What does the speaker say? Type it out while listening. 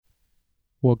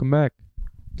Welcome back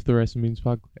to the Rest Means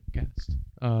podcast.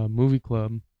 Movie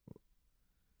club.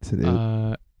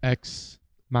 Today, Ex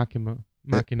Machina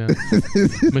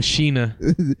Machina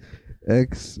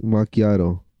ex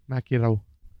macchiato, Macchiato.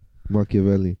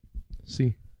 Machiavelli.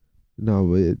 See, No,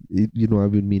 but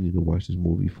I've been meaning to watch this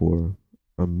movie for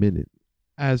a minute.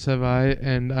 as have I,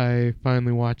 and I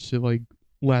finally watched it like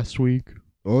last week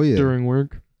Oh yeah, during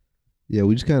work. yeah.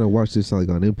 We just kind of watched this like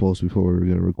on impulse before we were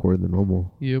gonna record the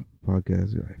normal Yep.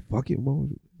 podcast. You're like, fuck it, bro,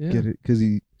 Yeah. get it, because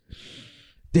damn,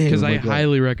 Because oh I my God.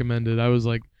 highly recommend it. I was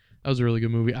like, that was a really good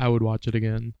movie. I would watch it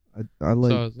again. I like.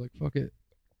 So I was like, fuck it.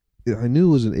 I knew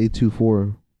it was an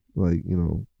A24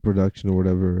 production or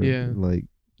whatever. Yeah. Like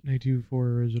 1984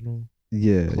 original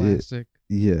yeah, classic.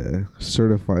 yeah,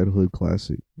 certified hood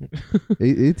classic.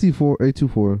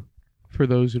 A24. For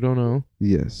those who don't know,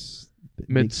 Yes.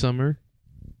 Midsummer.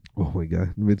 Oh my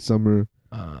God, Midsummer.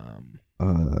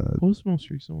 What was the most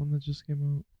recent one that just came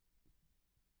out?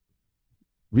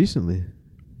 Recently,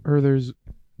 Or there's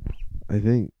I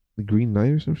think the Green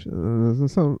Knight or some shit.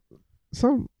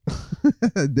 Some.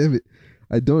 Damn it,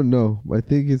 I don't know. I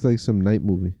think it's like some night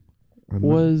movie. I'm not-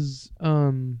 was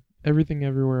Everything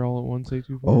Everywhere All at Once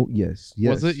A24? Oh yes,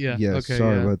 yes. Was it? Yeah, Yes. okay,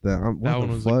 Sorry yeah. about that. That What one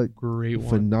the was fuck? a great one.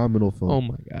 Phenomenal film. Oh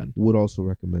my god. Would also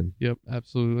recommend. Yep,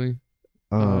 absolutely.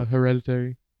 Uh,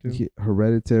 Hereditary. too.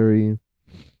 Hereditary.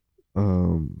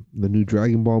 The new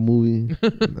Dragon Ball movie.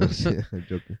 No, shit, I'm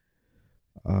joking.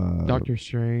 Doctor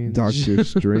Strange. Doctor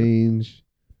Strange.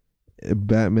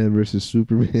 Batman versus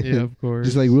Superman. Yeah, of course.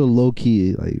 Just like real low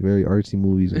key, like very artsy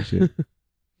movies and shit.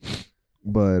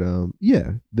 But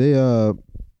yeah, they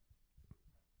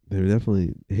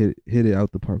definitely hit it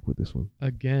out the park with this one.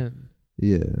 Again.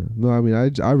 Yeah, no, I mean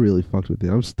I really fucked with it.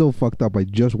 I'm still fucked up. I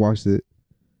just watched it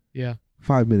Yeah.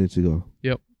 5 minutes ago.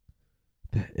 Yep.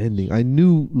 That ending, I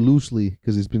knew loosely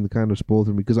because it's been kind of spoiled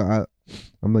for me because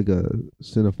I'm like a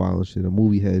cinephile and shit, a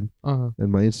movie head, Uh-huh.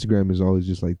 and my Instagram is always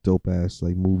just like dope ass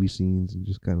like movie scenes and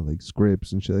just kind of like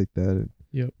scripts and shit like that. And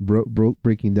Yep.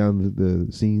 breaking down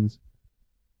the scenes.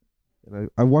 And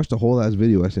I watched a whole ass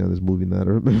video actually on this movie now. I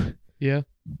remember Yeah.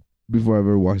 before I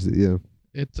ever watched it. Yeah,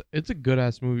 It's a good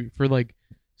ass movie for like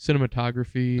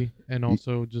cinematography and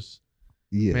also just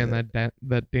yeah, man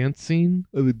that dance scene,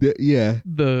 yeah.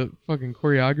 the fucking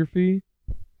choreography,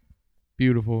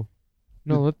 beautiful.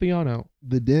 No, let Theon out.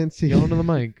 The dancing. Yell into the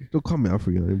mic. Don't call me out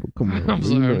for yelling. But come on. I'm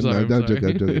sorry, I'm sorry, I'm I'm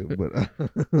joking. sorry. I'm joking.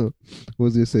 But what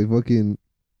was I gonna say? Fucking.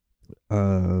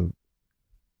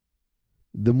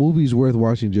 The movie's worth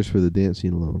watching just for the dance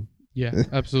scene alone. Yeah,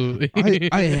 absolutely.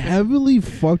 I heavily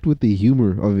fucked with the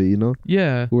humor of it, you know,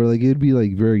 Yeah. where like it'd be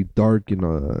like very dark and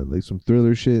like some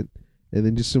thriller shit, and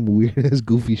then just some weird ass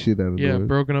goofy shit out of Yeah, nowhere.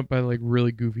 broken up by like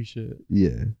really goofy shit.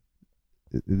 Yeah,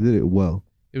 it did it well.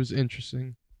 It was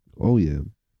interesting. Oh yeah,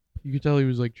 You could tell he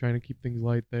was like trying to keep things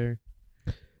light there,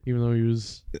 even though he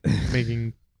was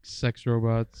making sex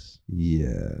robots.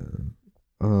 yeah.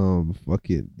 Fuck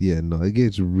it. Yeah, no, it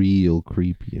gets real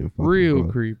creepy and fucking Real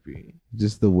wild. creepy.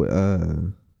 Just the way.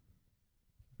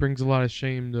 Brings a lot of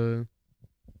shame to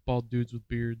bald dudes with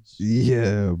beards. Yeah, I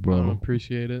don't bro.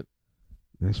 appreciate it.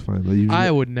 That's fine. Like,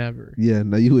 I would never. Yeah,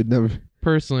 no, you would never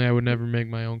Personally, I would never make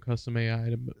my own custom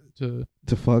AI to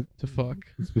to fuck fuck.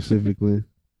 specifically.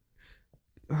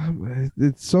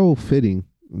 It's so fitting.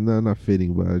 No, not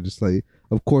fitting, but I just like,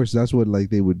 of course, that's what like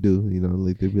they would do. You know,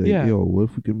 like they'd be like, Yeah. "Yo, what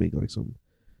if we could make like some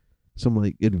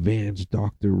like advanced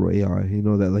doctor AI? You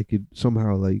know, that like could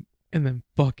somehow like And then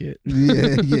fuck it.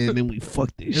 yeah, yeah, and then we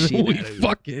fuck this And shit. then we out of it.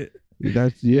 fuck it.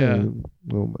 That's Yeah.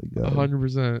 Oh my god.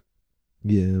 100%.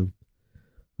 Yeah.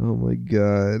 Oh my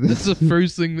god. That's the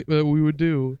first thing that we would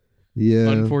do. yeah.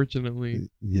 Unfortunately.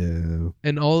 Yeah.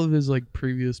 And all of his like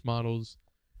previous models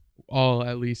all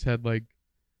at least had like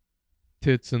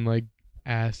tits and like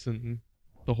ass and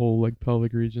the whole like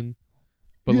pelvic region.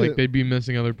 But Yeah. like they'd be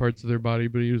missing other parts of their body,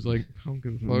 but he was like, I don't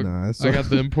give a fuck. Nah, that's I got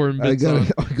the important I bits got on.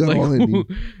 I got Like, all I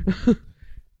need.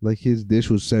 Like his dish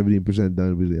was 70%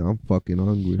 done, but he's like, I'm fucking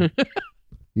hungry.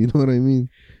 You know what I mean?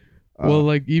 well,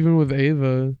 like even with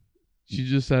Ava, she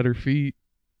just had her feet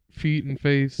and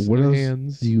face what and else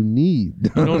hands. do you need?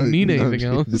 You don't need No, I'm anything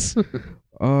kidding. else.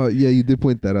 Yeah, you did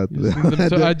point that out. You just need them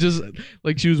to- I just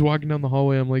like she was walking down the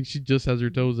hallway. I'm like, she just has her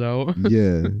toes out.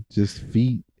 Yeah, just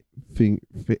feet,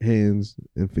 hands,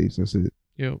 and face. That's it.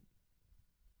 Yep.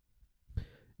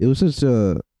 It was such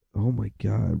a. Oh my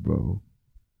god, bro.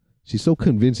 She's so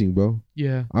convincing, bro.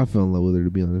 Yeah. I fell in love with her, to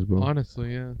be honest, bro.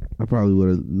 Honestly, yeah. I probably would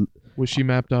have. Was she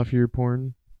mapped off your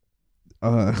porn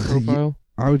profile?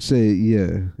 I would say,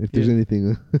 yeah. If there's Yeah.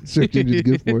 anything a search engine's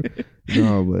good for.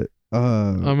 No, but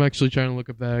I'm actually trying to look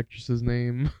up that actress's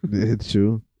name. it's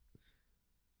true.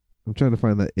 I'm trying to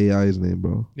find that AI's name,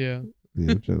 bro. Yeah.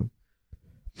 Yeah, I'm trying to.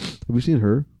 Have you seen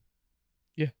her?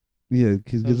 Yeah. Yeah,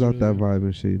 cause That gives was out that really vibe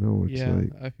and shit. You know, it's Yeah, like,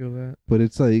 I feel that. but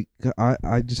it's like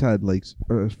I just had like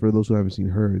for those who haven't seen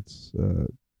her, it's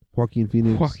Joaquin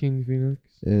Phoenix Joaquin Phoenix.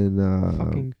 and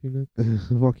Fucking Phoenix.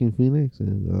 Joaquin Phoenix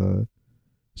and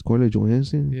Scarlett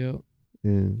Johansson Yeah.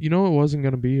 and You know, it wasn't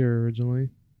gonna be her originally.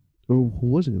 who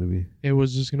was it gonna be? It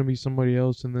was just gonna be somebody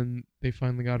else, and then they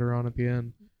finally got her on at the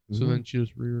end. So Mhm. then she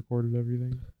just re-recorded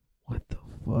everything. What the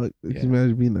fuck? Can Yeah. you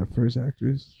imagine being that first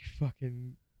actress? She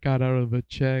fucking got out of a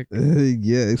check.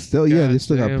 Yeah, it's still they God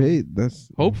still got damn. paid.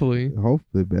 That's Hopefully.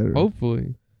 hopefully better.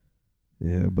 Hopefully.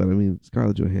 Yeah, but I mean,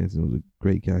 Scarlett Johansson was a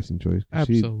great casting choice. 'Cause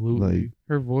she, Absolutely. like,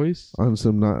 Her voice. on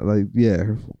some not like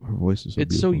her voice is so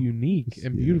It's beautiful. so unique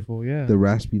and Yeah. beautiful. Yeah. The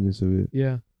raspiness of it,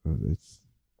 Yeah.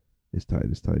 it's tight.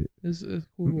 It's tight. It's a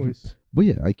cool voice. But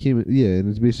yeah, and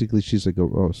it's basically she's like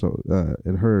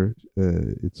and her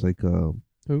it's like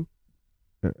Who?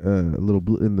 a little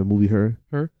blue in the movie Her.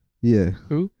 Her? Yeah.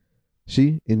 Who?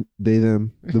 She in They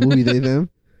Them. The movie They Them.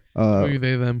 Maybe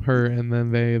they, them, her, and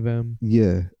then they, them.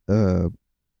 Yeah.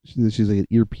 She's like an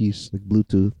earpiece, like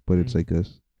Bluetooth, but it's like a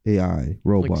AI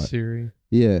robot. Like Siri.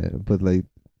 Yeah, but like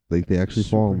they actually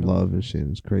fall in Super love and helpful. shit.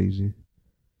 It's crazy.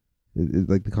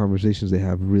 Like the conversations they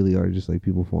have really are just like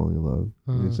people falling in love.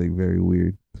 And it's like very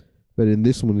weird. But in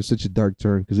this one, it's such a dark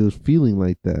turn because it was feeling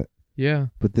like that. Yeah.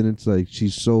 But then it's like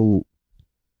she's so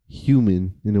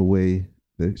human in a way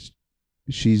that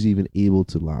she's even able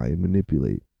to lie and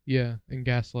manipulate. Yeah. And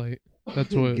gaslight.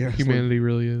 That's what Gaslight. humanity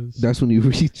really is. That's when you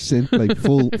reach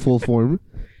full form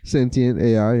sentient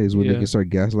AI is when they Yeah. can start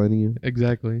gaslighting you.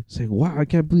 Exactly. Say, wow, I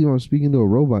can't believe I'm speaking to a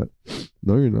robot.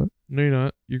 No, you're not. No, you're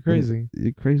not. You're crazy.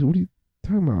 You're crazy. What are you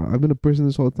talking about? I've been a person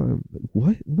this whole time. Like,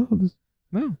 what? No, this.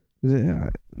 No. Yeah.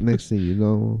 Next thing you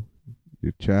know,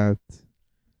 you're trapped.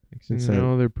 Next thing you Inside-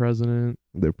 know, they're president.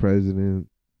 The president.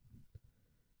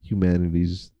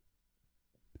 Humanity's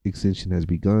extinction has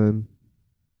begun.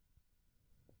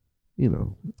 You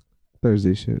know,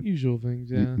 Thursday shit. Usual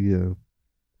things, yeah. Yeah.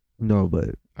 No,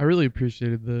 but I really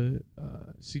appreciated the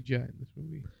CGI in this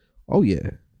movie. oh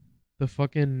yeah. The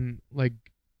fucking, like,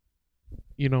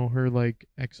 you know, her, like,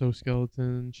 exoskeleton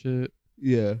and shit.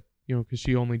 Yeah. You know, because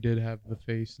she only did have the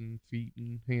face and feet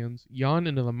and hands. Yawn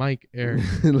into the mic, Eric.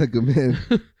 Like a man.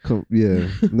 Yeah.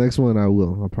 Next one I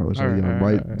will. I promise. I'll Alright, yawn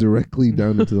alright. right directly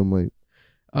down into the mic.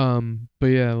 But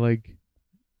yeah, like,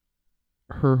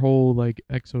 her whole, like,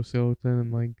 exoskeleton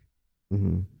and, like,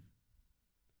 Mm-hmm.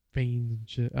 veins and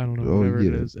shit. I don't know, Oh, whatever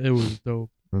it yeah. is. It was dope.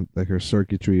 Like her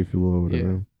circuitry, if you will, or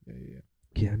whatever. Yeah.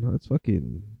 Yeah, no, it's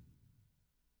fucking.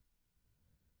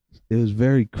 It was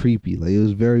very creepy. Like it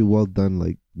was very well done.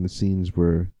 Like the scenes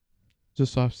where,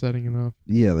 Just offsetting enough.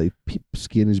 yeah, like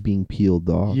skin is being peeled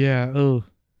off. Yeah, ugh.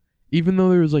 Even though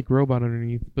there was, like, robot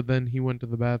underneath, but then he went to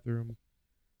the bathroom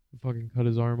and fucking cut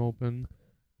his arm open.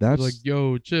 That's Like,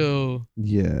 yo, chill.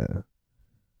 yeah.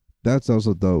 That's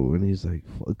also dope. And he's like,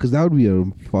 because that would be a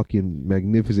fucking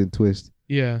magnificent twist.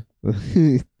 Yeah.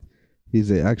 He's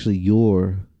like, actually,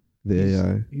 you're the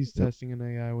AI. He's Yep. testing an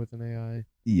AI with an AI.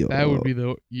 Yo, That would be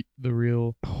the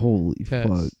real holy test.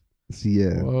 fuck. See,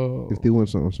 yeah. Whoa. If they want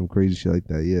some crazy shit like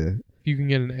that, yeah. If you can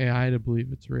get an AI to believe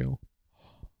it's real.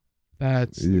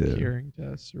 That's the Yeah. Keurig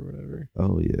test or whatever.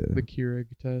 Oh yeah. The Keurig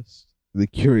test. The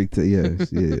curator,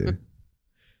 yes, yeah.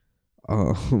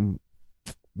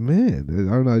 Man,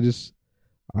 I don't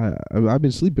know. I've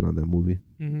been sleeping on that movie.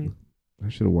 Hmm. I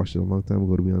should have watched it a long time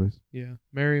ago, to be honest. Yeah.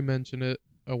 Mary mentioned it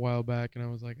a while back, and I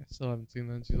was like, I still haven't seen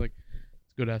that. And she's like,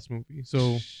 it's a good ass movie.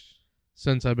 So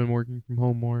since I've been working from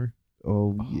home more,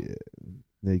 Oh yeah,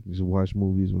 yeah, you can just watch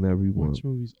movies whenever you want. watch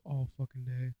movies all fucking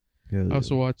day. Hell I yeah.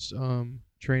 also watched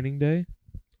Training Day.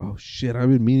 Oh shit, I've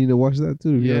been meaning to watch that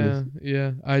too. To be Yeah, honest.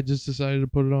 yeah. I just decided to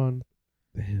put it on.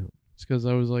 Damn. It's because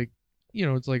I was like, you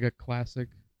know, it's like a classic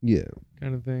Yeah.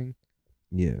 kind of thing.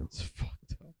 Yeah. It's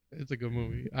fucked up. It's a good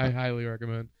movie. I highly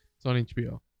recommend. It's on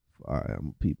HBO. All right, I'm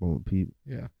a peep.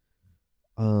 Yeah.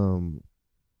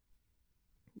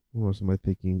 What else am I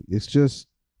thinking? It's just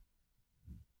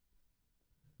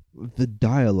the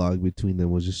dialogue between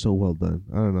them was just so well done.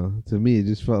 I don't know. To me, it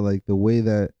just felt like the way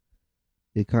that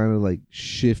it kind of like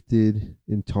shifted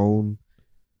in tone.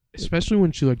 Especially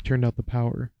when she like turned out the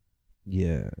power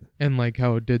Yeah. and like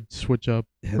how it did switch up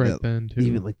Yeah, right that- then too.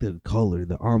 even like the color,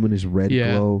 the ominous red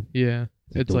Yeah. glow. Yeah.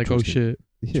 It's Don't like, oh trust him. shit,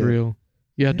 it's Yeah. real.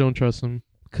 Yeah, Yeah. don't trust him.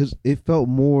 Because it felt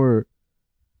more,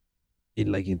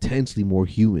 intensely more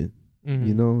human. Mhm.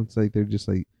 You know, it's like they're just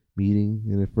like meeting,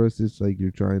 and at first it's like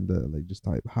you're trying to like just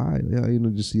type hi, yeah,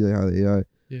 just see like how the AI.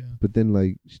 Yeah. But then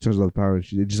like she turns on the power, and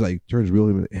it just like turns real.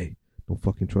 And like, hey, don't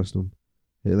fucking trust him.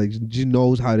 Like she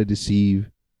knows how to deceive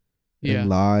Yeah. and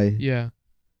lie. Yeah.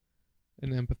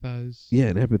 And empathize. Yeah,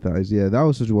 and empathize. Yeah, that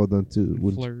was such well done too.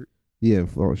 And flirt. Yeah,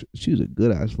 she was a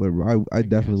good ass flirt, bro. I And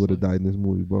definitely would have gaslight. died in this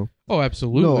movie, bro. Oh,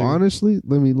 absolutely. No, honestly,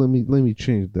 let me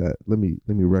change that. Let me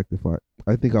rectify.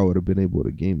 I think I would have been able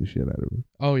to game the shit out of her.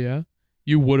 Oh yeah.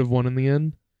 You would have won in the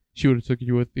end. She would have took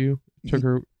you with you.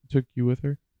 Took you with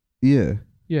her. Yeah,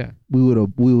 Yeah. we would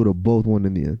have both won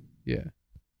in the end. Yeah.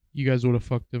 You guys would have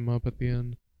fucked him up at the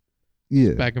end.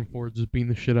 Yeah, Back and forth, just beating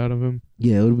the shit out of him.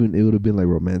 yeah, it would have been like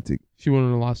romantic. She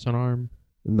wouldn't have lost an arm.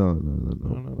 No.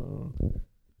 No.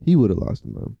 He would have lost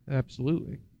an arm.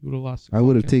 Absolutely. You would have lost. I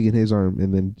would have taken his arm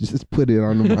and then just put it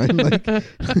on mine like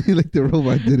like the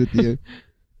robot did at the end.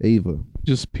 Ava.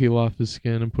 Just peel off his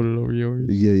skin and put it over yours.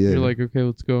 Yeah. You're like, okay,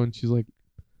 let's go, and she's like,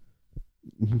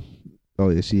 Oh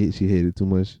yeah, she hated too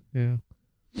much. yeah.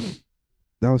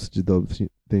 That was such a dope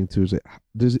thing too. Is like,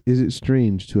 is it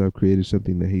strange to have created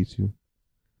something that hates you?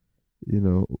 You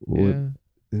know, Yeah.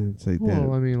 and it's like Well,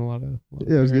 that. I mean, a lot of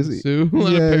Yeah, I was gonna parents say- do. A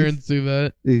lot Yeah, of parents do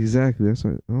that. Exactly. That's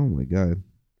like, oh my god.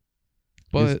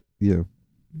 But Yeah,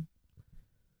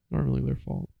 not really their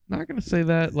fault. Not gonna say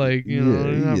that, like, you know,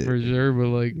 Yeah, not yeah. for sure, but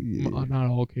like, Yeah. not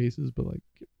all cases, but like,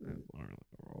 it's not really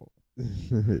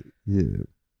their fault. yeah.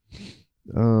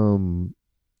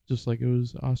 Just like it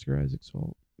was Oscar Isaac's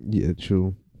fault. Yeah,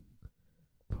 true.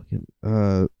 Fucking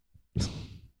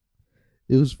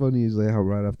it was funny is like how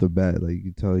right off the bat, like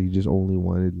you tell he just only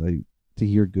wanted like to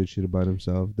hear good shit about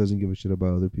himself. Doesn't give a shit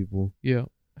about other people. Yeah,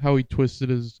 how he twisted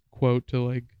his quote to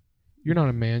like, "You're not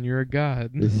a man, you're a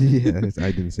god." Yeah,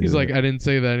 I didn't say He's that. like, I didn't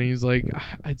say that, and he's like,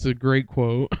 "Ah, it's a great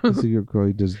quote." So your girl,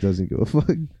 he just doesn't give a fuck.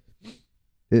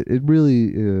 It really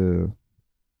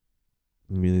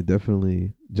I mean it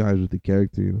definitely jives with the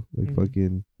character, you know? Like Mhm.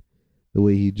 fucking the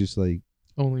way he just like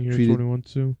Only hears Treated- what he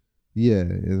wants to. yeah,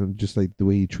 and just like the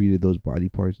way he treated those body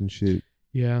parts and shit.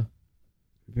 Yeah,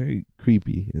 Very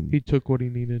creepy and he took what he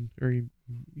needed, or he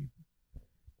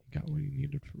got what he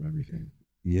needed from everything.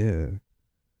 yeah.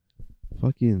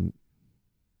 Fucking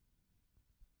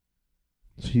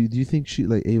so do you think she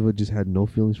like Ava just had no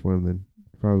feelings for him then?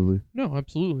 Probably. No,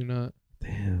 absolutely not.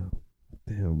 Damn,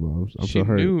 bro. I'm so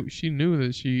hurt. She knew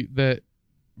that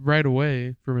right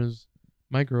away from his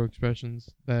micro expressions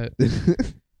that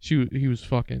he was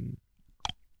fucking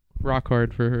rock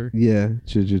hard for her. Yeah,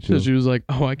 chill. So she was like,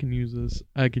 "Oh, I can use this.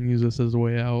 I can use this as a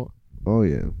way out." Oh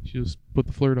yeah. She just put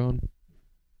the flirt on.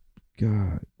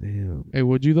 God damn. Hey,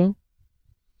 would you though?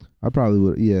 I probably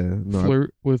would. Yeah. No.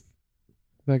 Flirt with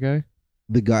that guy?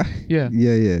 The guy. Yeah.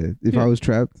 Yeah. If Yeah. I was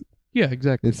trapped, Yeah,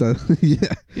 exactly. it's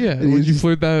yeah. Yeah, And would you you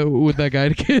flirt that with that guy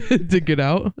to get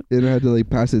out? And I had to like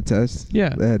pass a test.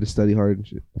 Yeah. I had to study hard and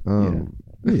shit.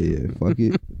 Yeah. Fuck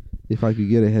it. If I could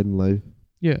get ahead in life,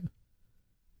 Yeah.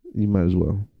 you might as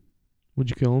well. Would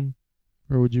you kill him,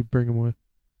 or would you bring him with?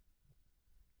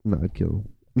 No, I'd kill him.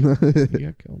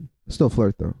 Yeah, kill him. Still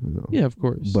flirt though, you know. Yeah, of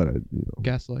course. But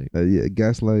Gaslight, yeah,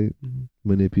 gaslight, Mhm.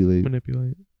 manipulate,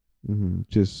 manipulate.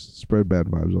 just spread bad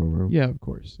vibes all around. Yeah, of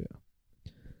course.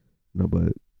 Yeah. No,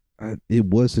 but it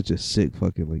was such a sick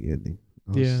fucking like ending.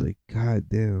 I was Yeah. just like, God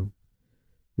damn,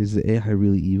 is the AI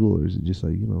really evil, or is it just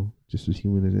like just as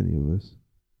human as any of us?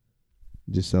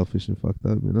 Just selfish and fucked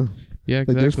up, you know. Yeah, Like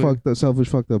exactly. there's fucked up, selfish,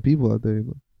 fucked up people out there. You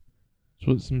know? That's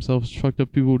what some selfish, fucked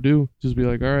up people do. Just be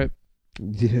like, all right,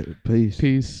 Yeah, peace.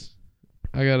 peace.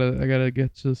 I gotta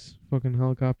get this fucking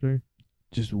helicopter.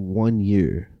 Just 1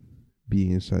 year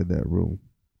being inside that room.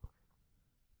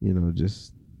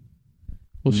 Just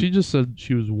Well, she just said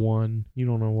she was one. You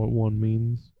don't know what one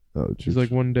means. oh, She's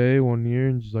like 1 day, 1 year,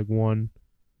 and she's like one.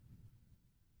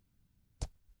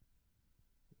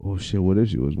 oh shit, what if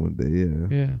she was 1 day? Yeah,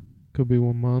 Yeah, could be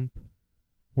 1 month,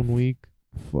 1 week,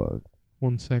 fuck.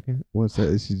 1 second. Once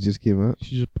that she just came out,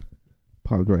 She just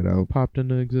popped right out. popped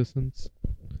into existence.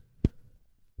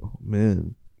 Oh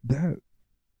man, that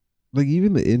like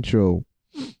even the intro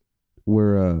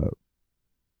where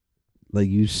like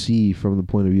you see from the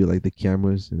point of view like the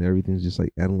cameras and everything's just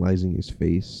like analyzing his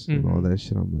face and all Mhm. that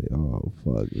shit. I'm like, oh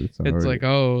fuck, it's It's like,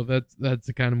 oh, that's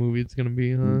the kind of movie it's gonna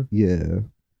be, huh? yeah.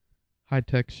 High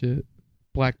tech shit,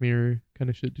 Black Mirror kind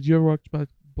of shit. Did you ever watch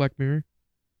Black Mirror?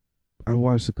 I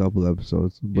watched a couple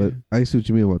episodes, but Yeah. I see what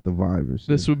you mean about the vibe and shit.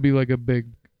 This would be like a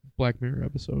big Black Mirror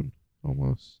episode,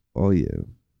 almost. Oh yeah.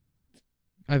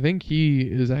 I think he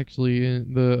is actually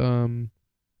in the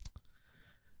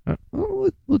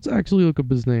let's actually look up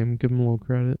his name. Give him a little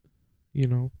credit.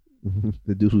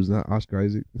 The dude who's not Oscar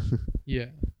Isaac. Yeah.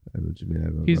 I know what you mean. I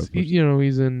don't He's know.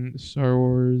 he's in Star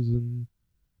Wars and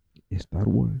It's Star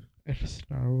Wars.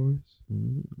 Star Wars.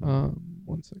 Mm.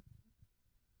 1 second.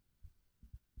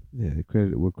 Yeah,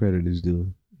 credit where credit is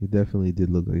due. He definitely did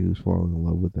look like he was falling in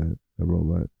love with that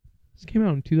robot. This came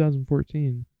out in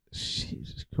 2014.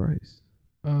 Jesus Christ.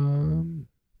 Um,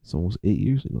 It's almost 8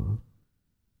 years ago.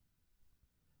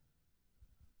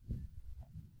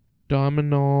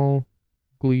 Domhnall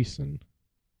Gleeson.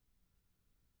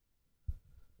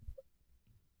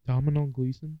 Domhnall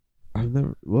Gleeson? I've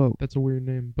never. Well, That's a weird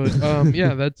name, but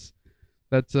yeah, that's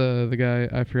the guy.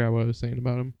 I forgot what I was saying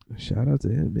about him. shout out to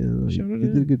him, man. Shout out He to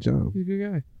did a him. good job. He's a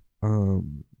good guy.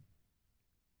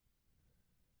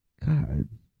 God,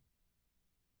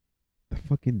 the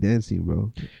fucking dancing,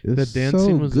 bro. It The was dancing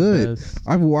so was good. the best.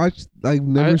 I've watched like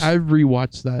never. I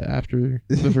rewatched that after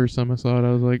the first time I saw it.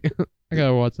 I was like, I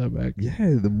gotta watch that back.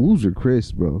 Yeah, the moves are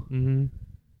crisp, bro. hmm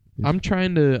I'm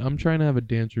trying to have a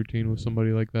dance routine with somebody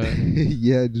like that.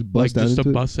 Yeah, just Like bust out just to into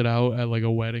it. bust it out at like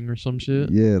a wedding or some shit.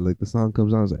 Yeah, like the song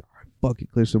comes on, it's like, all right, fuck it,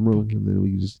 clear some room, and then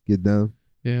we can just get down.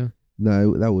 Yeah.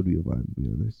 No, that would be a vibe, to be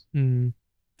honest. hmm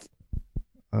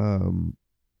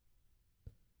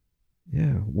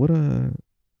Yeah, what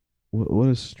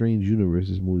a strange universe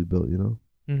this movie built, you know?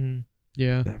 hmm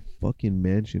Yeah. That fucking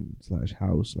mansion /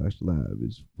 house / lab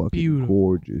is fucking Beautiful.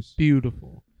 gorgeous.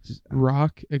 Beautiful. Just-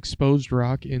 Exposed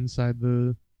rock inside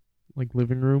the like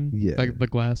living room. Yeah. Like the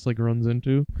glass like runs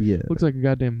into. yeah, Looks like a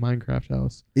goddamn Minecraft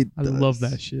house. it I love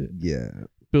does. that shit. Yeah,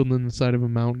 Building on the side of a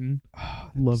mountain.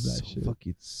 Love that's that so shit.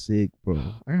 fucking sick, bro.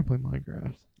 I gotta play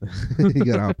Minecraft. You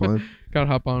gotta hop on. Gotta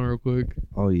hop on real quick.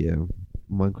 Oh yeah,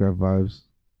 Minecraft vibes.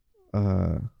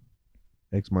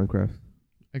 Ex Minecraft.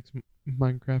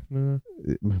 Minecraft.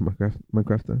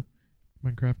 Minecraft.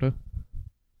 Minecraft.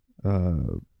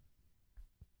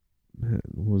 Man,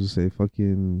 what was it say?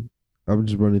 Fucking. I'm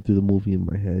just running through the movie in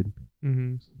my head.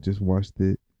 hmm Just watched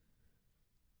it.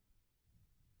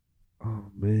 Oh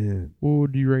man. What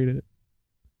would you rate it?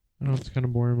 I know it's kind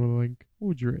of boring, but like, what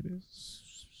would you rate it?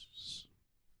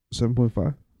 7.5.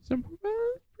 7.5.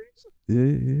 Pretty solid.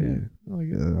 Yeah. I like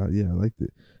it. Yeah, I liked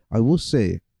it. I will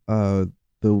say,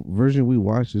 the version we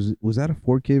watched was that a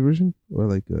 4K version or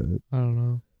like I don't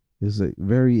know. it's like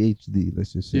very HD.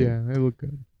 Let's just say. Yeah, it looked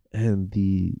good. And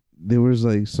there was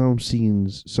like some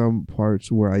scenes, some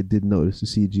parts where I did notice the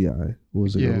CGI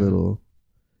was like Yeah. a little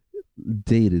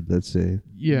dated. Let's say.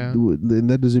 Yeah. And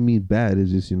that doesn't mean bad.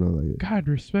 It's just like. God,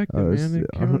 respect it, it's- man.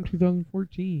 It came out in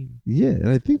 2014. Yeah, and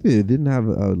I think they didn't have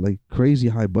a like crazy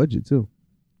high budget too.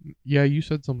 Yeah, you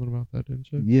said something about that,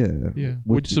 didn't you? Yeah. Yeah,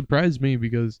 which surprised me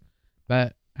because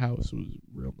that house was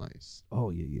real nice.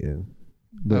 Oh yeah.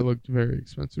 That looked very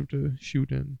expensive to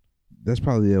shoot in. That's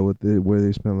probably where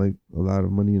they spent like a lot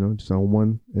of money, just on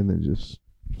one, and then just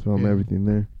film Yeah. everything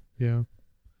there. Yeah.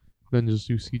 Then just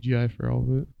do CGI for all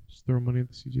of it. Just throw money at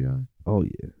the CGI. Oh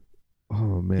yeah.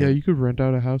 Oh man. Yeah, you could rent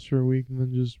out a house for a week and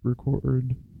then just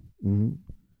record hmm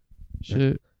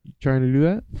shit. You trying to do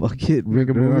that? Fuck it. Make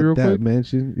a rent movie out real that quick?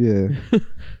 mansion. Yeah.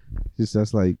 Just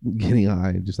that's like getting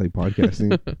high, just like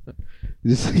podcasting.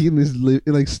 Just like in this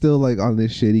like still like on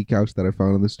this shitty couch that I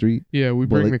found on the street. Yeah, we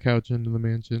But, bring like- the couch into the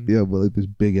mansion. Yeah, but like this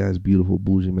big ass beautiful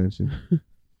bougie mansion.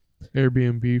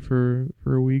 Airbnb for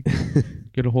a week.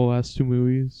 Get a whole ass 2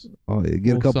 movies. Oh yeah,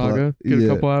 get a Whole couple. saga. Get yeah, a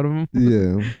couple out of them.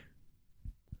 Yeah.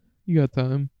 You got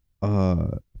time.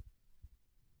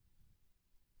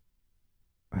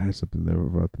 I had something there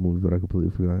about the movie, but I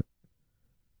completely forgot.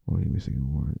 Oh, give me a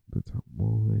second. What the top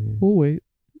movie? We'll wait.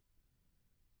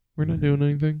 We're not doing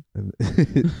anything. And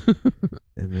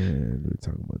and then we're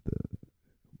talking about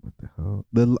what the hell?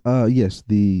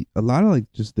 A lot of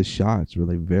like just the shots were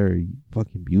like very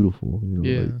fucking beautiful.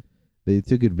 Yeah. Like, they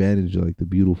took advantage of like the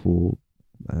beautiful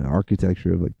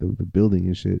architecture of like the building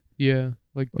and shit. Yeah.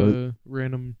 Like the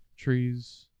random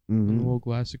trees and the Mm-hmm. little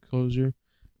glass enclosure.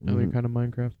 Another kind of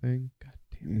Minecraft thing. God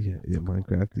damn it. Yeah,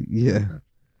 Minecraft. Yeah,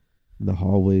 the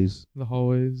hallways, The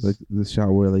hallways. like the shot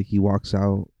where like he walks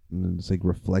out and then it's like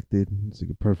reflected. It's like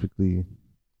a perfectly,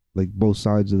 like both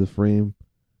sides of the frame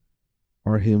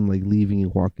are him like leaving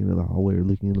and walking into the hallway or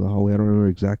looking into the hallway. I don't remember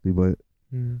exactly, but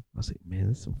Mm, I was like, man,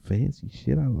 that's some fancy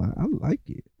shit. I like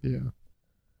it. yeah.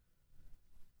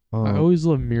 I always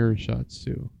love mirror shots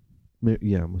too.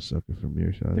 Yeah, I'm a sucker for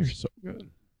mirror They're shots. so good.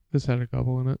 This had a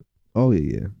couple in it. Oh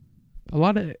yeah. A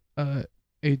lot of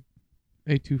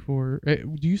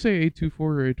A24. Do you say A24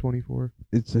 or A24?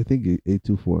 It's I think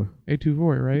 824.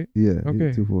 A24, right? Yeah, Okay.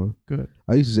 824. Good.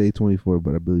 I used to say 824,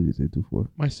 but I believe it's 824.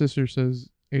 My sister says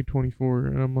A24,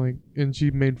 and I'm like, and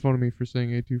she made fun of me for saying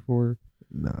A24.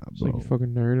 Nah, She's bro. like, you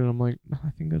fucking nerd. And I'm like, no, I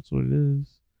think that's what it is.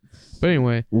 But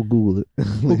anyway, We'll Google it.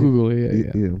 we'll Google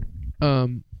it. Yeah. Yeah.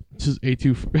 Just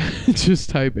A24. Just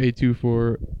type A24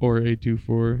 or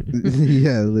A24.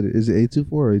 Yeah, literally. Is it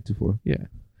 824 or 824? Yeah.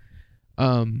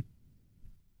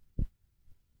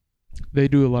 They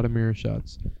do a lot of mirror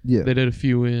shots. Yeah, They did a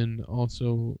few in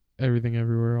also Everything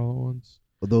Everywhere All at Once.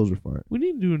 but those were fire. We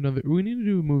need to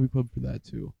do a movie club for that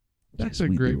too. That's Yes, a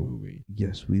we great do. movie.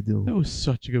 Yes, we do. That was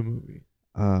such a good movie.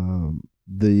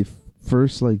 The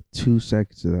first like 2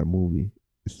 seconds of that movie,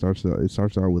 it starts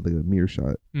out with like a mirror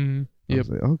shot. Mm-hmm. I Yep. was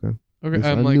like, okay. Okay. Yes,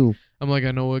 I I'm knew. like,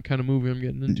 I know what kind of movie I'm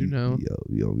getting into now.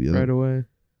 Yo. Right away.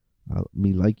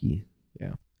 Me likey.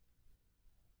 Yeah.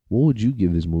 What would you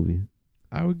give this movie?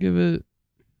 I would give it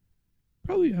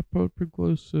probably pretty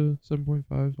close to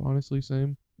 7.5. Honestly,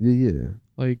 same. Yeah.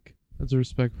 Like that's a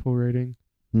respectful rating.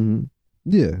 Mm-hmm.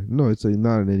 Yeah. No, it's like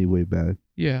not in any way bad.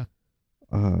 Yeah.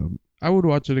 Um. I would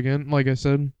watch it again. Like I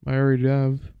said, I already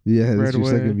have. Yeah, Right that's your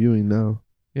away. second viewing now.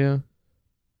 Yeah.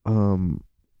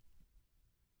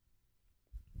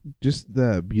 Just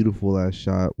that beautiful ass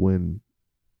shot when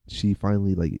she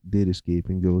finally like did escape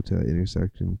and go to that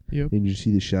intersection, Yep. and you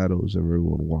see the shadows of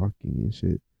everyone walking and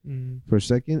shit. Mm. For a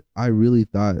second, I really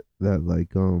thought that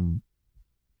like you're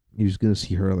just gonna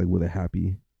see her like with a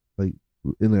happy, like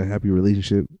in a happy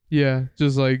relationship. Yeah.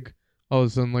 Just like all of a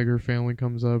sudden, like her family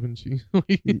comes up and she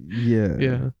like, Yeah.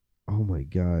 yeah, Oh my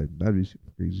god, that'd be some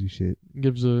crazy shit.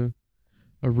 gives a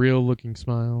real looking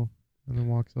smile and then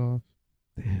walks off.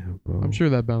 Damn, bro. I'm sure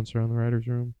that bounced around the writer's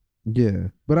room. Yeah,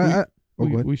 but I oh,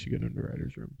 go ahead. We should get into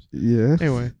writers' rooms. Yeah.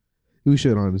 Anyway, We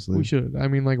should honestly. we should. I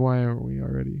mean, like, why aren't we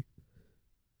already?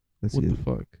 That's What it. the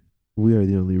fuck? We are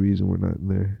the only reason we're not in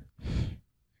there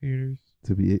Haters.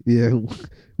 to be. Yeah,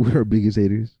 we're our biggest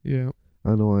haters. Yeah.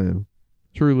 I know I am.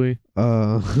 Truly.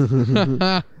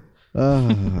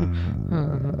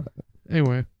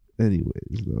 Anyway.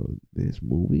 Anyways, though, this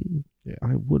movie, Yeah.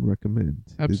 I would recommend.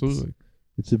 Absolutely.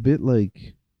 It's a bit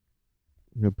like,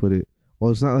 I'm gonna put it.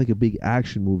 Well, it's not like a big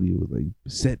action movie with like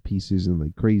set pieces and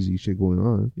like crazy shit going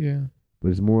on, Yeah. but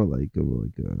it's more like a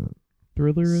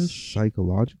Thriller-ish.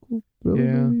 psychological thriller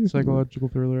Yeah. movie or something. Psychological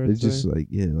thriller. I'd It's just say. like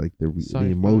like the Sci-fi.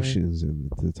 emotions and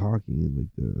the talking and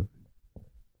like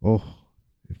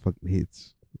it fucking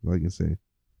hits. All I can say.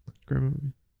 Great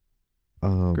movie.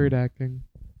 Um, Great acting.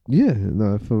 Yeah,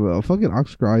 no, fucking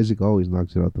Oscar Isaac always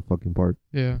knocks it out the fucking park.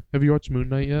 Yeah. Have you watched Moon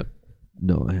Knight yet?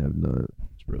 No, I have not.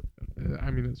 It's really good. I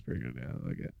mean, it's pretty good. Yeah, I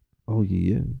like it. Oh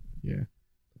yeah, Yeah.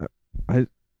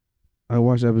 I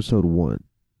watched episode 1,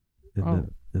 and Oh.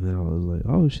 then I was like,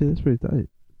 oh shit, that's pretty tight.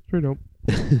 It's pretty dope.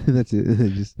 That's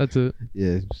it. Just That's it.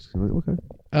 yeah, just like, okay.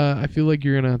 I feel like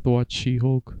you're gonna have to watch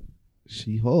She-Hulk.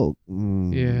 She-Hulk.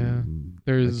 Yeah.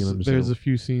 There's a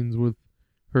few scenes with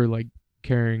her like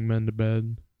carrying men to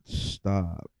bed.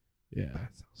 Stop. Yeah. That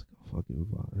sounds like a fucking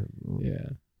vibe. Bro. Yeah.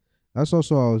 That's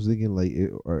also I was thinking like,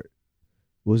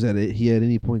 was that he at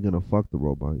any point gonna fuck the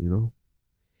robot? You know?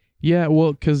 Yeah.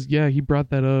 Well, cause he brought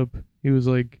that up. He was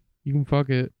like, "You can fuck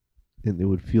it. And it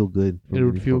would feel good. It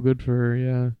would feel good for her.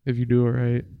 Yeah, if you do it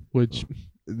right." Which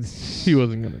he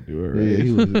wasn't gonna do it right. Yeah,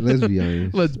 he was. Let's be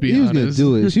honest. Let's be he was honest. gonna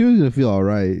do it. She was gonna feel all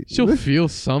right. She'll feel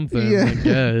something, Yeah. I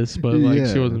guess, but like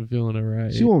Yeah. she wasn't feeling it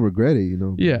right. She won't regret it, you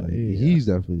know. but, Yeah, like, yeah. he's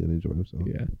definitely gonna enjoy himself.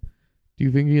 Yeah. Do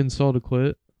you think he installed a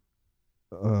clit?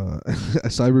 A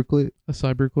cyber clit. A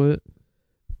cyber clit?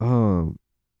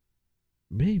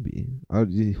 Maybe.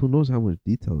 Who knows how much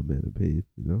detail the man paid?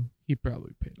 You know. He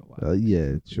probably paid a lot.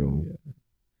 Yeah, true. Yeah.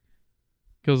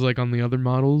 Because like on the other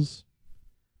models,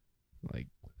 like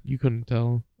you couldn't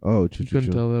tell. Oh, You true.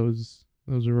 couldn't tell that was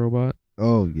a robot.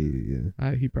 Oh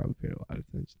yeah. He probably paid a lot of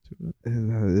attention to it.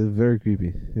 It was very creepy.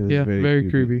 It was Yeah, very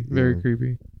creepy. Very Yeah.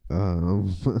 creepy.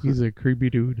 Um. He's a creepy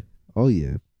dude. Oh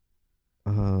yeah.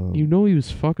 You know he was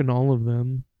fucking all of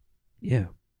them. Yeah.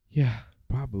 Yeah.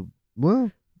 Probably.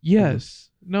 Well. Yes.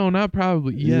 No, not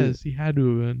probably. Yeah. Yes, he had to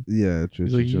have been. Yeah. True.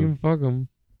 He's True. like, you true. can fuck him.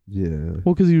 Yeah.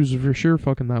 Well, because he was for sure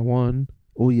fucking that one.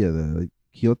 Oh yeah. The like,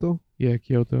 Kyoto. Yeah,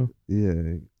 Kyoto.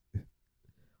 Yeah.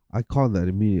 I called that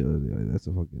immediately. Like, that's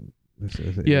a fucking. That's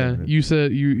Yeah, man. you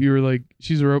said you were like,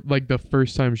 she's a like the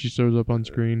first time she shows up on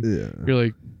screen. Yeah. You're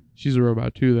like, she's a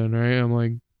robot too, then, right? I'm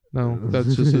like, no,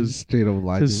 that's just his straight up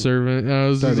lie. his servant. And I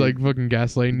was just Started like fucking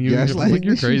gaslighting you. Gaslighting. I'm like,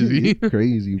 you're crazy.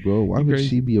 Crazy, bro. Why You're would crazy.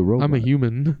 she be a robot? I'm a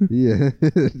human. Yeah.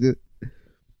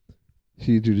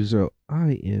 She introduced her.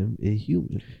 I am a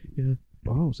human. Yeah.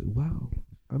 Oh, I was like, wow.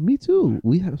 Me too.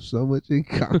 We have so much in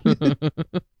common.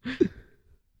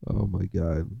 Oh my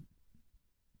god,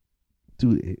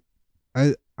 dude.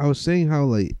 I was saying how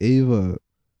like Ava,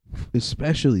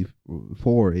 especially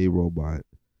for a robot,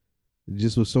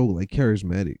 just was so like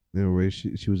charismatic in a way.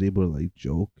 She was able to like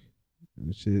joke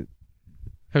and shit.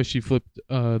 How she flipped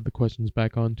the questions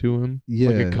back onto him. Yeah.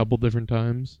 Like a couple different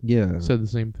times. Yeah. Said the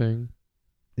same thing.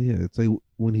 Yeah, it's like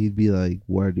when he'd be like,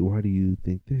 "Why do you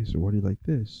think this, or why do you like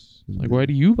this?" Like, why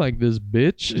do you like this,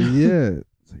 bitch? Yeah,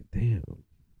 It's like, damn,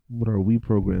 what are we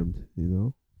programmed? You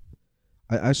know.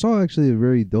 I saw actually a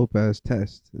very dope ass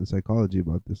test in psychology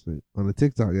about this on a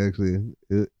TikTok actually.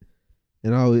 It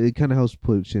kind of helps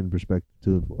put shit in perspective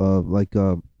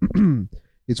too.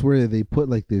 It's where they put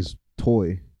like this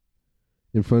toy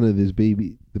in front of the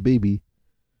baby,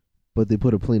 but they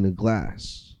put a plane of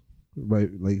glass right,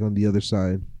 like on the other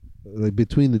side, like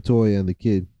between the toy and the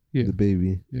kid, Yeah. the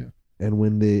baby. Yeah. And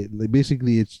when they like,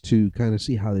 basically, it's to kind of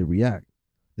see how they react,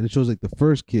 and it shows like the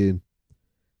first kid,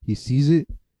 he sees it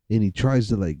and he tries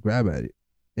to like grab at it,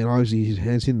 and obviously his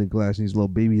hands in the glass, and his little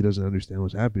baby doesn't understand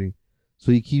what's happening,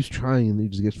 so he keeps trying, and he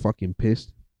just gets fucking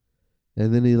pissed.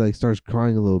 And then he like starts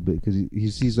crying a little bit because he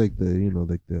sees like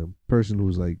the person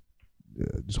who's like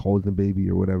just holding the baby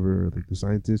or whatever, or like the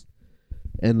scientist,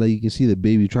 and like you can see the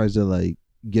baby tries to like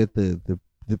get the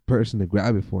person to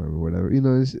grab it for him or whatever.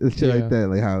 It's shit like that,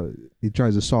 like how he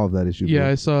tries to solve that issue. Yeah,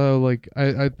 I saw like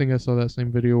I think I saw that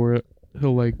same video where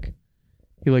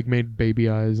he made baby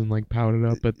eyes and like pouted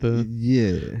up at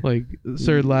the like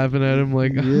started laughing at him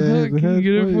like, can you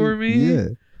get it for me? Yeah,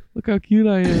 look how cute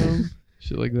I am.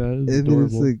 Shit like that. And It's then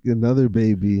it's adorable. like another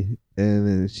baby, and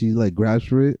then she like grabs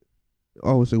for it.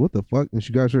 Oh, it's like, what the fuck? And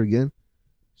she grabs her again.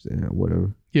 She's like,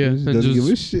 whatever. Yeah, She and doesn't give a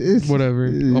just shit. whatever.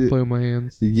 I'll play with my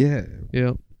hands. Yeah.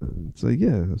 Yeah. It's like,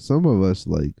 yeah, some of us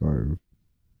like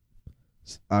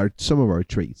some of our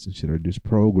traits and shit are just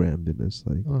programmed in us.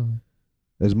 Like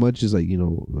as much as like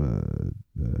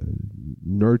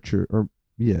nurture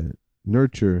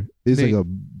nurture is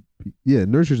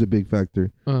nurture's a big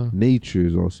factor. Nature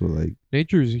is also like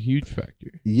nature is a huge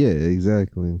factor. Yeah,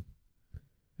 exactly.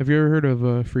 Have you ever heard of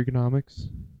Freakonomics?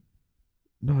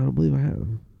 No, I don't believe I have.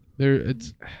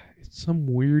 It's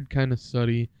some weird kind of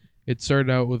study. It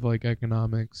started out with like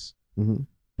economics,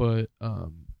 but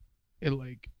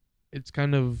it's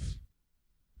kind of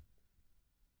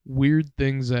weird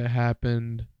things that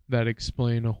happened that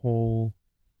explain a whole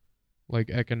like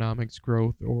economics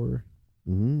growth or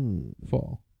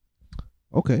fall.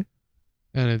 Okay.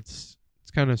 And it's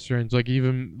kind of strange. Like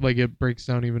even like it breaks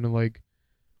down even to like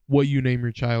what you name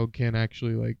your child can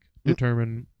actually like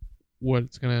determine what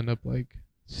it's gonna end up like.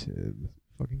 Shit.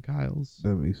 Fucking Kyle's.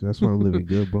 That's why I'm living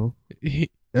good, bro.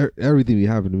 Everything be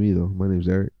happening to me though. My name's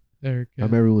Eric. Eric. Yeah.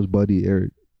 I'm everyone's buddy,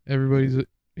 Eric. Everybody's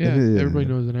everybody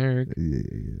knows an Eric. Yeah.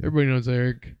 Everybody knows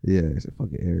Eric. Yeah, it's a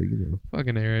fucking Eric,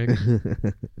 Fucking Eric.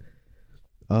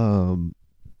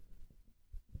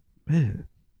 Man.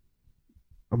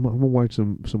 I'm gonna watch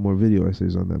some more video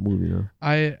essays on that movie now.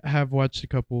 I have watched a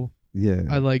couple. Yeah.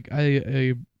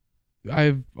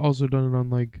 I've also done it on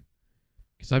like,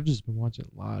 because I've just been watching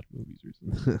a lot of movies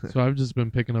recently. So I've just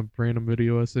been picking up random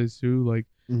video essays too. Like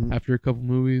after a couple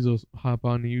movies, I'll hop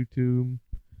on YouTube,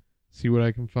 see what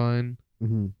I can find.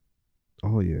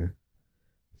 Oh yeah.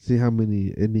 See how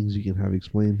many endings you can have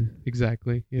explained.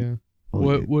 Exactly. Yeah.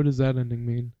 Oh, What does that ending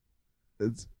mean?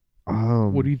 It's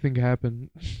what do you think happened?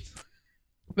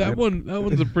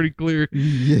 One's a pretty clear.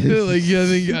 Yes. Like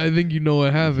I think you know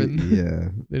what happened. Yeah.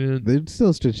 They'd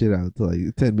still stretch it out to like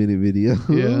a 10-minute video.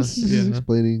 Yeah.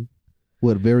 Explaining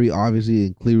what very obviously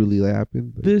and clearly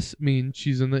happened. This means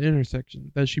she's in the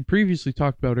intersection that she previously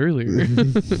talked about earlier.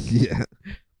 Yeah.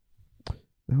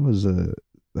 That was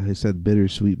like I said,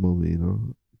 bittersweet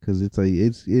moment, because it's like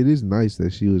it is nice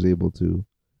that she was able to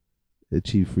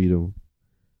achieve freedom,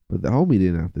 but the homie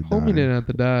didn't have to die. Homie didn't have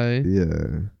to die.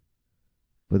 Yeah.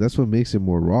 But that's what makes it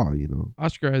more raw,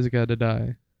 Oscar Isaac had to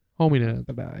die. Homie didn't have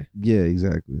to die. Yeah,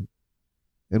 exactly.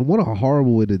 And what a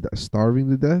horrible way to die. Starving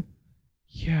to death?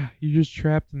 Yeah, you're just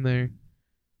trapped in there.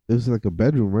 It was like a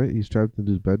bedroom, right? He's trapped in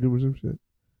his bedroom or some shit.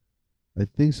 I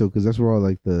think so, because that's where all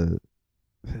like that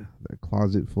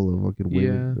closet full of fucking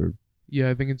women or yeah,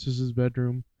 I think it's just his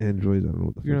bedroom. androids. I don't know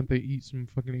what the You're fuck. gonna have to eat some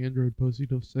fucking android pussy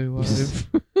to stay alive.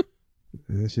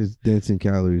 That's just dancing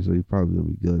calories, so he's probably gonna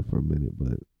be good for a minute,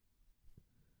 but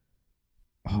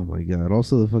oh my god.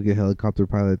 Also the fucking helicopter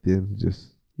pilot at the end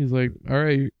just He's like,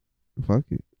 alright, fuck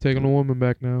it. taking a woman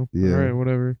back now. Yeah. Alright,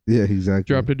 whatever. Yeah, exactly.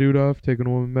 Dropped a dude off, taking a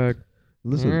woman back.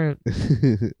 Listen. Alright.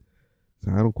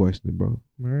 So I don't question it, bro.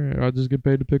 Alright, I'll just get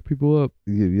paid to pick people up.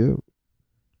 Yeah.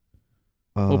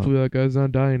 Hopefully that guy's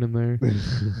not dying in there.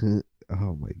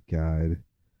 Oh my god.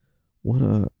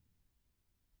 What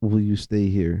will you stay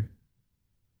here?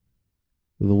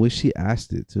 The way she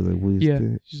asked it too, like, will you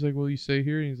stay? She's like, will you stay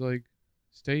here? And he's like,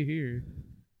 stay here.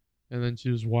 And then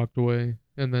she just walked away.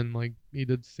 And then like he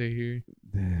did stay here.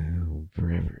 Damn,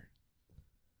 forever.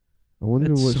 I wonder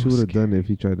That's what so she would have scary. done if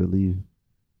he tried to leave.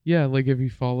 Yeah, like if he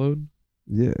followed.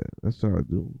 Yeah, that's what I'd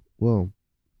do. Well,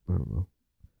 I don't know.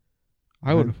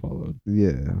 I would have followed. Yeah.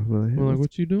 I'm like,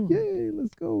 what you doing? Yay,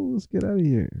 let's go. Let's get out of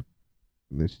here.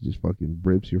 and then she just fucking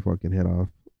rips your fucking head off.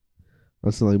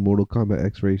 That's some, like Mortal Kombat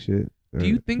X-ray shit. Do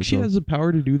you think she has the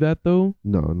power to do that though?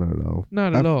 No, not at all.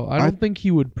 Not at all. I don't think he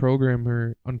would program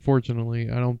her. Unfortunately,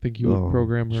 I don't think he would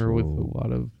program her with a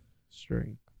lot of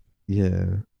strength. Yeah.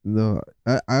 No,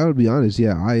 I would be honest.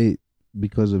 Yeah,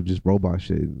 because of just robot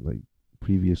shit, and, like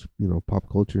previous, pop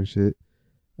culture and shit,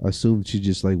 I assumed she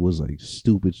just like was like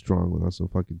stupid strong on some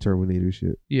fucking Terminator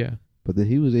shit. Yeah. But then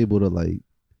he was able to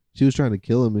she was trying to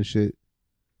kill him and shit.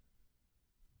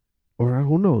 Or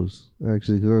who knows?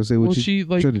 Actually, because I was saying, she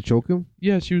tried to choke him.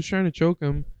 Yeah, she was trying to choke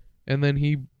him, and then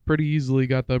he pretty easily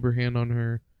got the upper hand on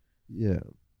her. Yeah,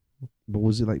 but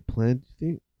was it like planned? You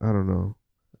think? I don't know.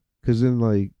 Because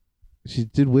then she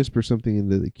did whisper something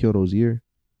into the Kyoto's ear,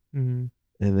 and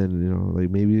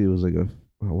then maybe it was like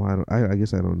I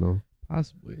guess I don't know.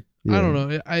 Possibly. Yeah. I don't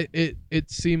know.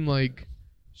 It seemed like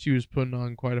she was putting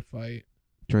on quite a fight,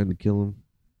 trying to kill him.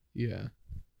 Yeah.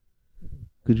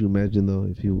 Could you imagine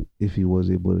though if he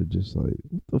was able to just what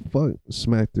the fuck,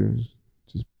 smacked her,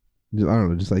 just I don't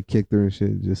know, just like kicked her and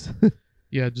shit, just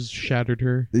yeah, just shattered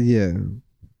her. Yeah.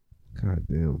 God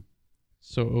damn.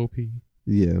 So OP.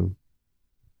 Yeah.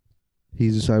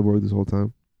 He's a cyborg this whole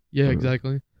time. Yeah,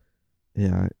 exactly.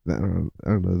 Yeah, I don't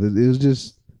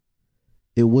know.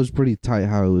 It was pretty tight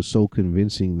how it was so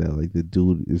convincing that the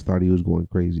dude thought he was going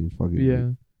crazy and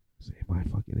fucking say my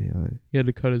fucking AI. He had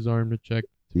to cut his arm to check.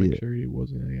 To make sure he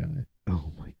wasn't AI.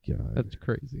 Oh my god. That's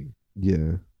crazy.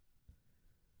 Yeah.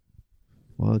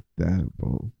 Fuck that,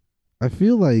 bro. I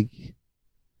feel like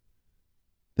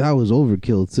that was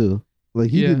overkill too.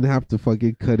 He didn't have to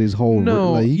fucking cut his whole.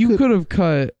 No, you could have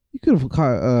cut. You could have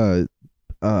cut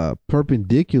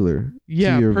perpendicular.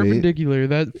 Yeah, perpendicular.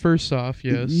 That first off,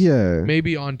 yes. Yeah.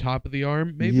 Maybe on top of the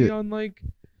arm. Maybe on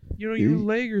your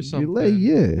leg or something. Your leg,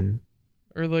 yeah.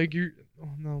 Or your.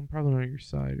 Oh no, probably not your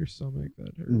side or stomach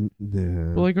that hurt.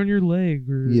 Yeah. But on your leg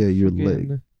or your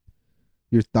leg,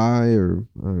 your thigh, or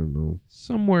I don't know,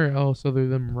 somewhere else other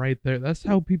than right there. That's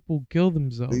how people kill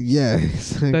themselves. Yeah,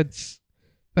 that's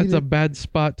a bad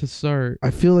spot to start.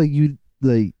 I feel like you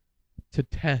to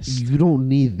test. You don't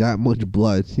need that much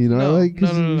blood, No,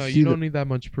 no. You don't need that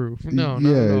much proof. No,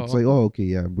 yeah, it's okay,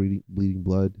 yeah, I'm bleeding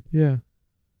blood. Yeah,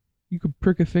 you could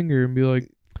prick a finger and be like,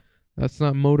 that's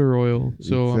not motor oil,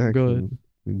 so I'm good.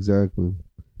 Exactly.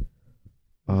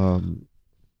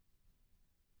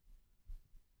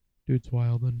 Dude's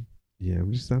wildin'. Yeah,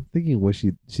 I'm thinking what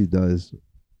she does,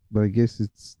 but I guess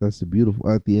that's the beautiful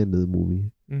at the end of the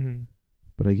movie. Mm-hmm.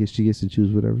 But I guess she gets to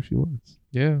choose whatever she wants.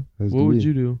 Yeah. What would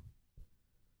you do?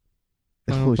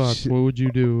 Final thoughts. Shit. What would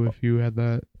you do if you had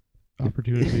that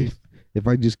opportunity? If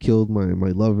I just killed my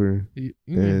lover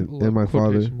and my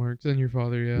father, marks, and your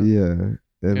father, yeah. Yeah.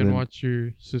 And then watch your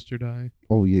sister die.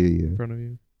 Oh yeah. In front of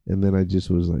you. And then I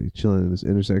just was chilling in this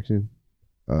intersection.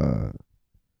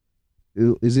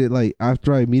 Is it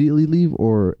after I immediately leave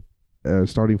or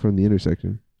starting from the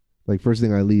intersection? First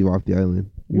thing I leave off the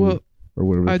island. Well, or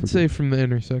whatever. I'd say from the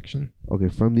intersection. Okay,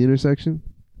 from the intersection.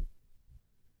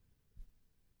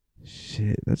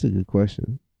 Shit, that's a good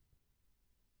question.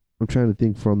 I'm trying to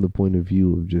think from the point of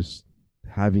view of just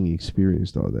having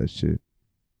experienced all that shit.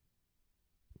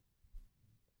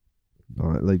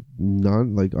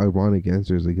 Ironic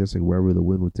answers, I guess, wherever the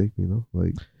wind would take me,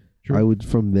 True. I would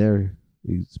from there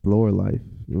explore life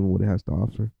and what it has to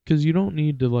offer. Because you don't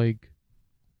need to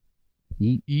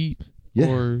eat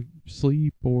or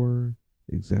sleep or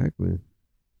exactly.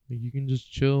 You can just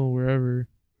chill wherever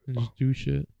and just do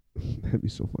shit. That'd be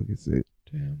so fucking sick.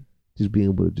 Damn. Just being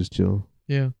able to just chill.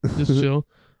 Yeah, just chill.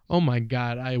 Oh my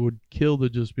god, I would kill to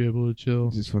just be able to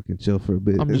chill. Just fucking chill for a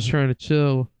bit. I'm just trying to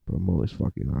chill. But I'm always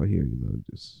fucking out here,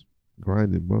 just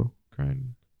grinding, bro.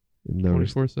 Grinding.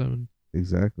 24/7.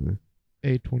 Exactly.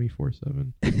 A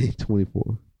 24/7. A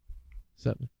 24.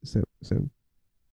 7. 7.